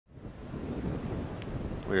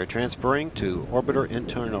We are transferring to orbiter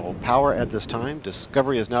internal power at this time.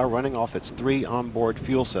 Discovery is now running off its 3 onboard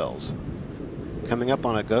fuel cells. Coming up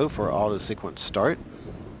on a go for auto sequence start.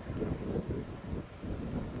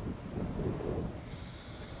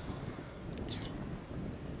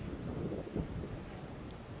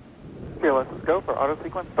 Okay, let's go for auto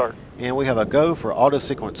sequence start. And we have a go for auto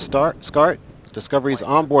sequence start. Discovery's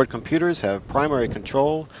onboard computers have primary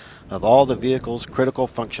control of all the vehicle's critical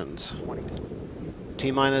functions.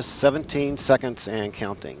 T-minus 17 seconds and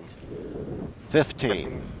counting.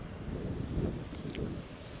 15,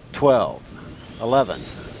 12, 11,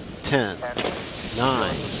 10,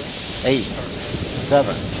 9, 8,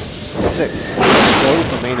 7, 6. Go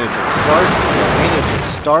for main engine start. Main engine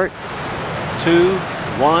start. 2,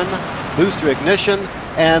 1. Booster ignition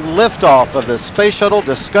and liftoff of the Space Shuttle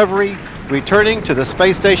Discovery, returning to the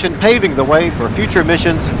space station, paving the way for future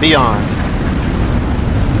missions beyond.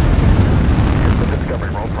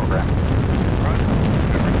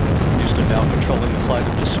 Now controlling the flight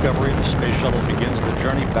of Discovery, the Space Shuttle begins the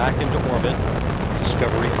journey back into orbit.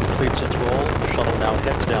 Discovery completes its roll. The shuttle now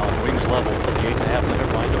heads down, wings level for the 8.5-minute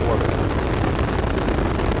ride to orbit.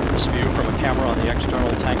 This view from a camera on the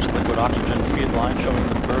external tank's liquid oxygen feed line, showing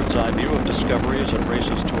the bird's eye view of Discovery as it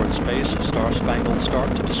races toward space, a star-spangled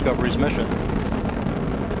start to Discovery's mission.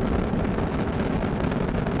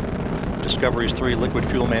 Discovery's 3 liquid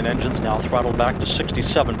fuel main engines now throttled back to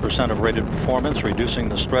 67% of rated performance, reducing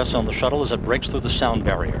the stress on the shuttle as it breaks through the sound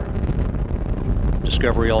barrier.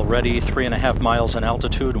 Discovery already 3.5 miles in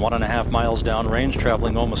altitude, 1.5 miles downrange,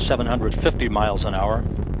 traveling almost 750 miles an hour.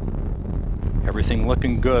 Everything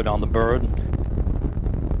looking good on the bird.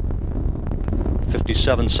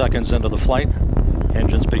 57 seconds into the flight,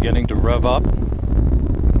 engines beginning to rev up.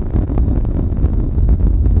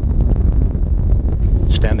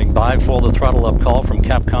 Standing by for the throttle up call from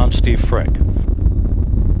Capcom Steve Frick.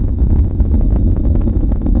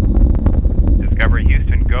 Discovery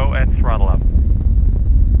Houston, go at throttle up.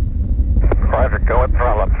 Roger, go at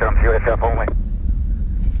throttle up, sounds UHF only.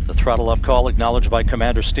 The throttle up call acknowledged by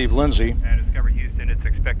Commander Steve Lindsay. Discovery Houston, its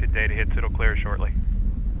expected data hits, it'll clear shortly.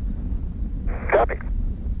 Copy.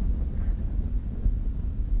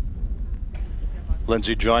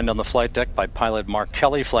 Lindsay joined on the flight deck by pilot Mark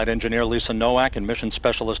Kelly, flight engineer Lisa Nowak, and mission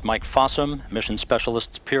specialist Mike Fossum. Mission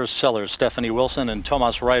specialists Piers Sellers, Stephanie Wilson, and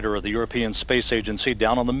Thomas Ryder of the European Space Agency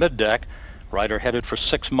down on the middeck. Ryder headed for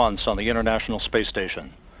 6 months on the International Space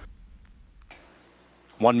Station.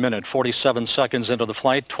 1 minute, 47 seconds into the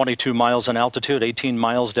flight, 22 miles in altitude, 18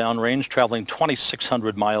 miles downrange, traveling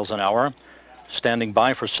 2,600 miles an hour. Standing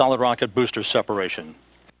by for solid rocket booster separation.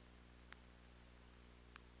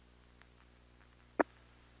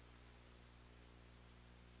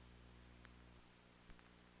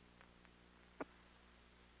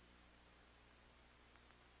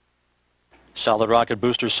 Solid rocket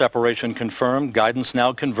booster separation confirmed. Guidance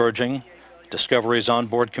now converging. Discovery's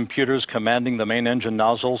onboard computers commanding the main engine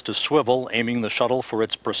nozzles to swivel, aiming the shuttle for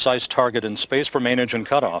its precise target in space for main engine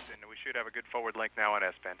cutoff. We should have a good forward link now on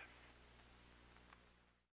S-band.